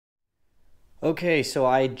Okay, so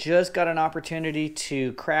I just got an opportunity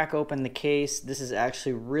to crack open the case. This is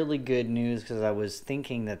actually really good news because I was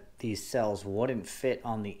thinking that these cells wouldn't fit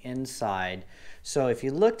on the inside. So if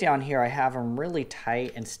you look down here, I have them really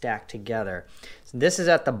tight and stacked together. So this is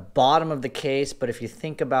at the bottom of the case, but if you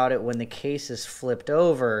think about it, when the case is flipped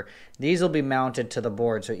over, these will be mounted to the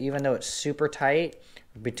board. So even though it's super tight,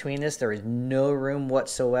 between this there is no room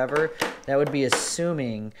whatsoever. That would be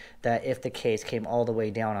assuming that if the case came all the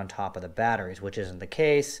way down on top of the batteries, which isn't the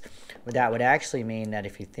case. But that would actually mean that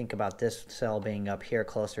if you think about this cell being up here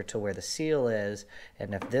closer to where the seal is,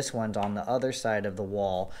 and if this one's on the other side of the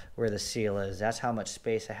wall where the seal is, that's how much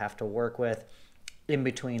space I have to work with in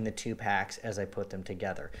between the two packs as I put them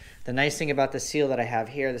together. The nice thing about the seal that I have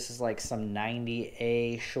here, this is like some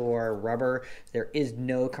 90A Shore rubber. There is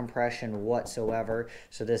no compression whatsoever,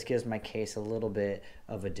 so this gives my case a little bit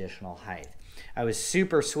of additional height. I was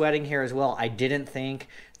super sweating here as well. I didn't think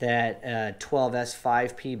that a 12S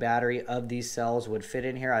 5P battery of these cells would fit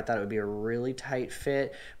in here. I thought it would be a really tight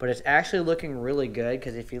fit, but it's actually looking really good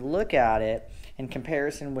because if you look at it in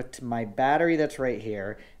comparison with my battery that's right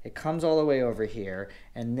here, it comes all the way over here,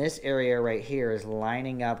 and this area right here is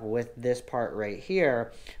lining up with this part right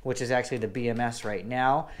here, which is actually the BMS right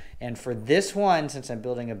now. And for this one, since I'm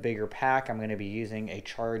building a bigger pack, I'm going to be using a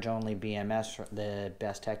charge-only BMS, the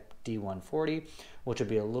Bestech D140, which will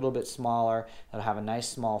be a little bit smaller. It'll have a nice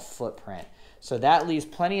small footprint. So that leaves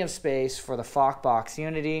plenty of space for the Fockbox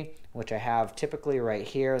Unity, which I have typically right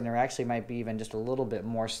here, and there actually might be even just a little bit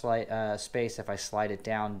more space if I slide it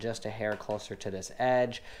down just a hair closer to this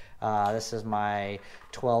edge. This is my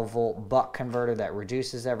 12-volt buck converter that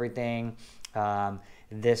reduces everything.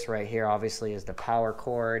 This right here obviously is the power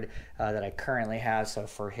cord that I currently have. So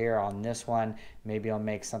for here on this one, maybe I'll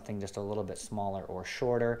make something just a little bit smaller or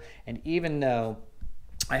shorter. And even though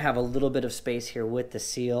I have a little bit of space here with the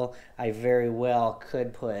seal, I very well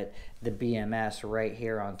could put the BMS right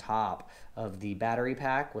here on top of the battery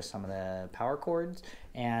pack with some of the power cords,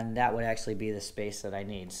 and that would actually be the space that I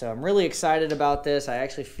need. So I'm really excited about this. I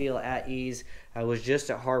actually feel at ease. I was just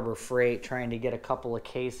at Harbor Freight trying to get a couple of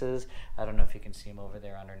cases. I don't know if you can see them over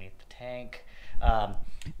there underneath the tank.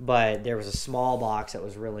 But there was a small box that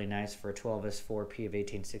was really nice for a 12S4P of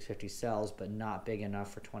 18650 cells, but not big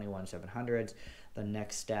enough for 21700s. The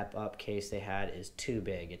next step up case they had is too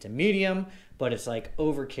big. It's a medium, but it's like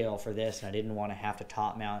overkill for this, and I didn't want to have to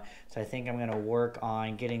top mount. So I think I'm going to work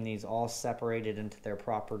on getting these all separated into their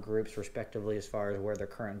proper groups respectively as far as where their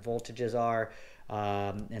current voltages are.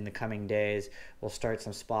 In the coming days, we'll start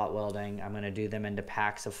some spot welding. I'm going to do them into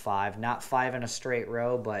packs of 5, not 5 in a straight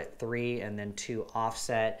row, but 3 and then 2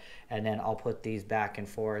 offset, and then I'll put these back and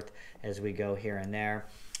forth as we go here and there.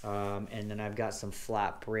 And then I've got some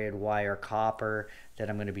flat braid wire copper that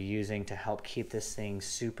I'm going to be using to help keep this thing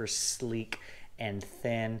super sleek and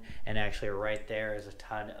thin. And actually right there is a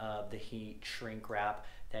ton of the heat shrink wrap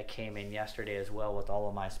that came in yesterday as well with all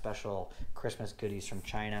of my special Christmas goodies from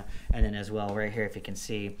China. And then as well right here, if you can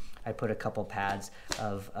see, I put a couple pads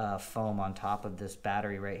of foam on top of this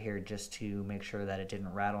battery right here just to make sure that it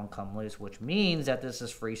didn't rattle and come loose, which means that this is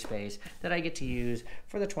free space that I get to use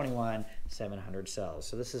for the 21700 cells.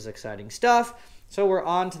 So this is exciting stuff. So we're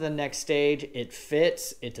on to the next stage. It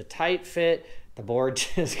fits, it's a tight fit. The board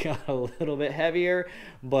just got a little bit heavier,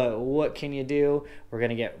 but what can you do? We're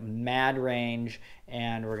gonna get mad range,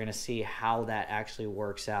 and we're gonna see how that actually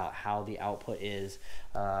works out, how the output is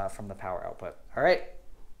from the power output. All right.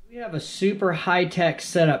 We have a super high-tech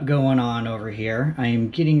setup going on over here. I am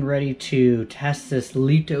getting ready to test this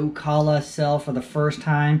Liitokala cell for the first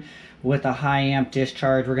time with a high amp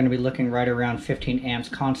discharge. We're going to be looking right around 15 amps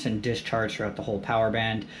constant discharge throughout the whole power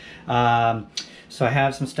band. So I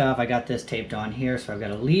have some stuff. I got this taped on here. So I've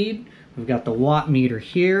got a lead. We've got the watt meter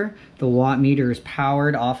here. The watt meter is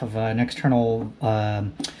powered off of an external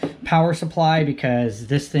power supply because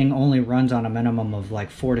this thing only runs on a minimum of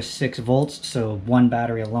like 4 to 6 volts. So one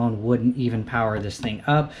battery alone wouldn't even power this thing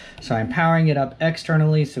up. So I'm powering it up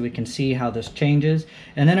externally so we can see how this changes.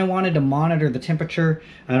 And then I wanted to monitor the temperature.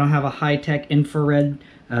 I don't have a high-tech infrared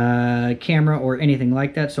camera or anything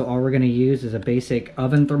like that, so all we're going to use is a basic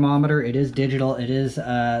oven thermometer. It is digital, it is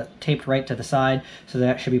taped right to the side, so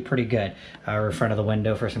that should be pretty good. We're in front of the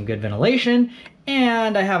window for some good ventilation,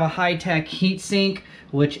 and I have a high-tech heat sink,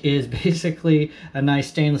 which is basically a nice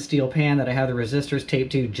stainless steel pan that I have the resistors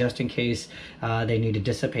taped to just in case they need to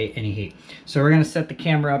dissipate any heat. So we're going to set the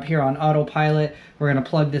camera up here on autopilot. We're going to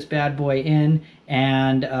plug this bad boy in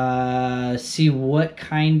and see what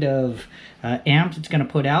kind of amps it's going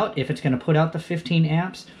to put out, if it's going to put out the 15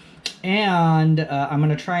 amps. And I'm going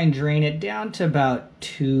to try and drain it down to about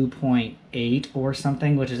 2.8 or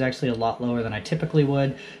something, which is actually a lot lower than I typically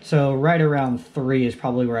would. So right around 3 is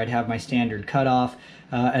probably where I'd have my standard cutoff.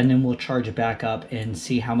 And then we'll charge it back up and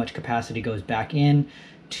see how much capacity goes back in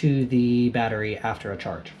to the battery after a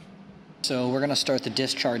charge. So we're going to start the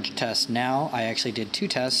discharge test now. I actually did 2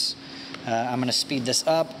 tests. I'm going to speed this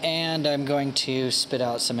up, and I'm going to spit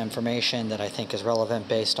out some information that I think is relevant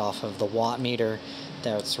based off of the watt meter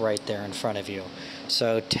that's right there in front of you.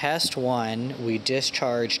 So test 1, we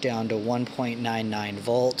discharged down to 1.99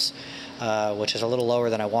 volts, which is a little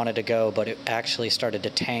lower than I wanted to go, but it actually started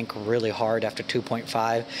to tank really hard after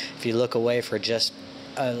 2.5. If you look away for just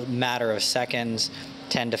a matter of seconds,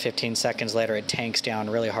 10 to 15 seconds later, it tanks down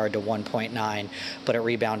really hard to 1.9, but it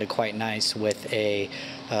rebounded quite nice with a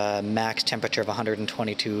max temperature of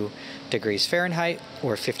 122 degrees Fahrenheit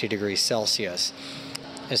or 50 degrees Celsius.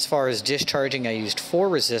 As far as discharging, I used 4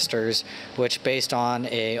 resistors, which based on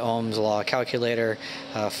a Ohm's law calculator,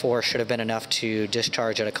 4 should have been enough to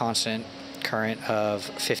discharge at a constant current of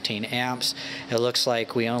 15 amps. It looks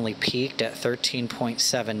like we only peaked at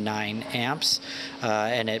 13.79 amps,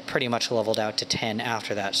 and it pretty much leveled out to 10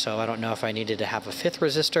 after that. So I don't know if I needed to have a 5th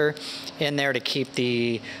resistor in there to keep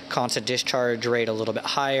the constant discharge rate a little bit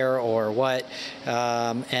higher or what.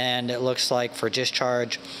 And it looks like for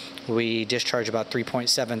discharge, we discharge about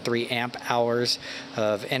 3.73 amp hours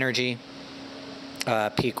of energy,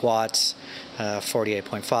 peak watts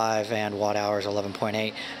 48.5, and watt hours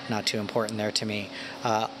 11.8. Not too important there to me.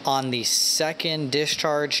 On the second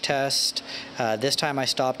discharge test, this time I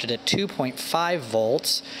stopped it at 2.5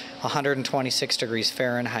 volts, 126 degrees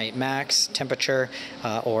Fahrenheit max temperature,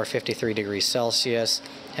 or 53 degrees Celsius.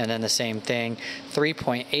 And then the same thing,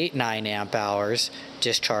 3.89 amp hours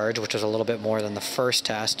discharge, which was a little bit more than the first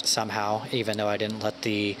test somehow, even though I didn't let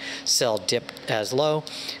the cell dip as low.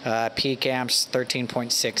 Peak amps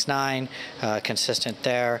 13.69, consistent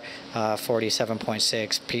there,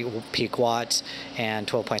 47.6 peak watts, and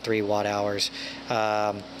 12.3 watt hours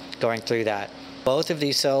going through that. Both of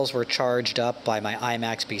these cells were charged up by my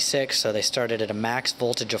iMax B6, so they started at a max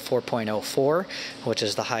voltage of 4.04, which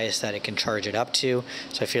is the highest that it can charge it up to.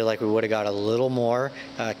 So I feel like we would have got a little more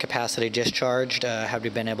capacity discharged had we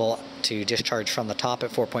been able to discharge from the top at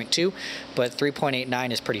 4.2, but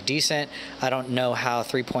 3.89 is pretty decent. I don't know how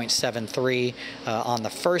 3.73 on the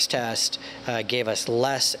first test gave us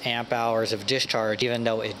less amp hours of discharge, even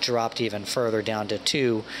though it dropped even further down to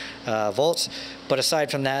 2 volts. But aside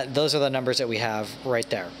from that, those are the numbers that we have right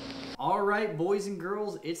there. All right, boys and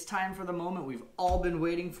girls, it's time for the moment we've all been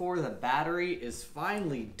waiting for. The battery is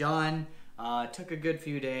finally done. It took a good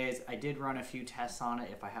few days. I did run a few tests on it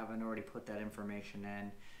if I haven't already put that information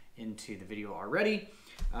into the video already.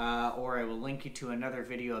 Or I will link you to another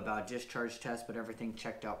video about discharge tests, but everything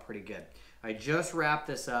checked out pretty good. I just wrapped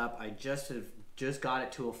this up. I just got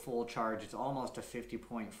it to a full charge. It's almost a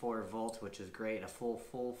 50.4 volts, which is great. A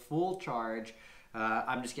full charge.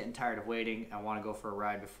 I'm just getting tired of waiting. I want to go for a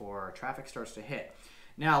ride before traffic starts to hit.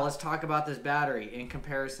 Now let's talk about this battery in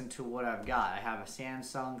comparison to what I've got. I have a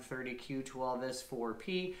Samsung 30Q12S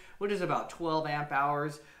 4P, which is about 12 amp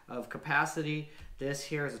hours of capacity. This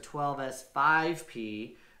here is a 12S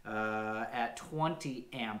 5P at 20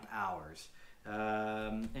 amp hours.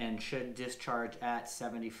 And should discharge at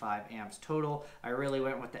 75 amps total. I really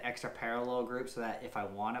went with the extra parallel group so that if I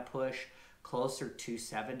want to push closer to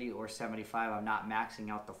 70 or 75, I'm not maxing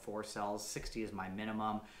out the 4 cells. 60 is my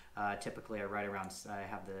minimum. Typically I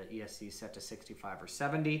have the ESC set to 65 or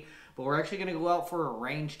 70, but we're actually going to go out for a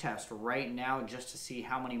range test right now just to see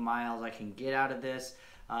how many miles I can get out of this.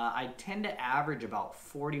 I tend to average about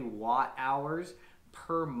 40 watt hours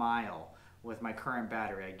per mile with my current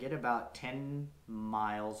battery. I get about 10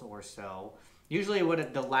 miles or so. Usually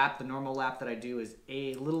the normal lap that I do is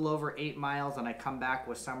a little over 8 miles, and I come back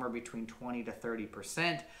with somewhere between 20 to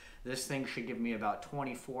 30%. This thing should give me about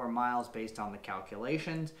 24 miles based on the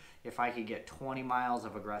calculations. If I could get 20 miles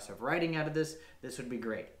of aggressive riding out of this would be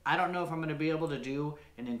great. I don't know if I'm going to be able to do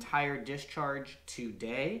an entire discharge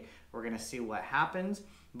today. We're going to see what happens,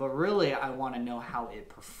 but really I want to know how it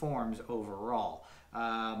performs overall.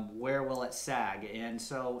 Where will it sag? And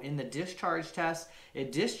so in the discharge test,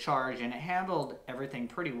 it discharged and it handled everything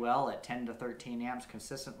pretty well at 10 to 13 amps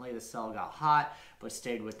consistently. The cell got hot but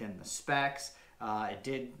stayed within the specs. It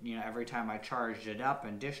did, every time I charged it up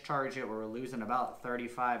and discharged it, we were losing about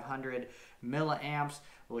 3,500 milliamps,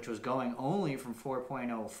 which was going only from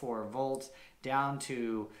 4.04 volts down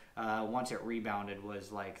to, once it rebounded,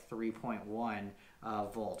 was like 3.1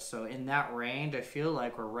 volts. So in that range, I feel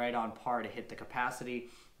like we're right on par to hit the capacity.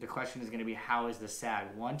 The question is going to be, how is the sag?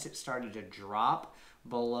 Once it started to drop,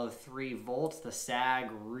 below 3 volts. The sag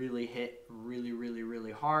really hit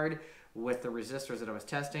really hard with the resistors that I was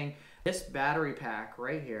testing. This battery pack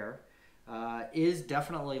right here is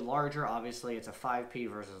definitely larger. Obviously, it's a 5P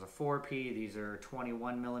versus a 4P. These are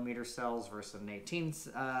 21 millimeter cells versus an 18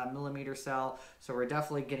 millimeter cell. So we're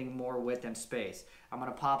definitely getting more width and space. I'm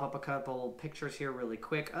going to pop up a couple pictures here really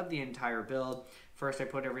quick of the entire build. First, I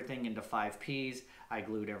put everything into 5Ps. I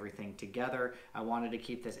glued everything together. I wanted to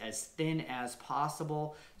keep this as thin as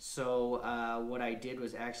possible. So what I did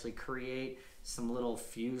was actually create some little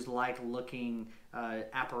fuse-like looking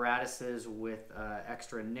apparatuses with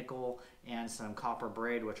extra nickel and some copper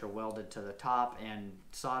braid, which are welded to the top and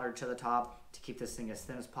soldered to the top to keep this thing as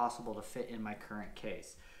thin as possible to fit in my current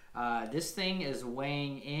case. This thing is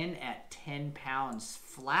weighing in at 10 pounds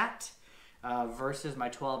flat versus my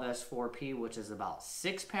 12S4P, which is about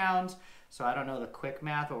 6 pounds. So I don't know the quick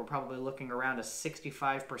math, but we're probably looking around a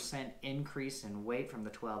 65% increase in weight from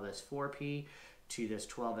the 12S4P to this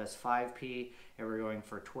 12S5P, and we're going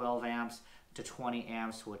for 12 amps to 20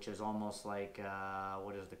 amps, which is almost like,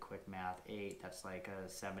 what is the quick math? 8, that's like a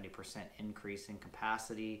 70% increase in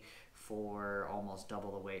capacity for almost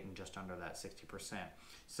double the weight and just under that 60%.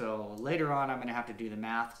 So later on, I'm gonna have to do the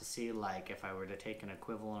math to see, like, if I were to take an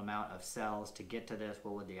equivalent amount of cells to get to this,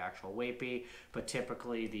 what would the actual weight be? But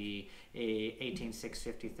typically the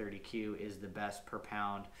 18650 30Q is the best per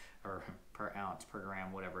pound or per ounce, per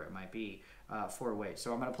gram, whatever it might be, for weight.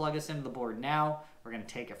 So I'm gonna plug this into the board now. We're gonna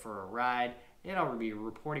take it for a ride, and I'll be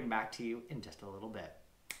reporting back to you in just a little bit.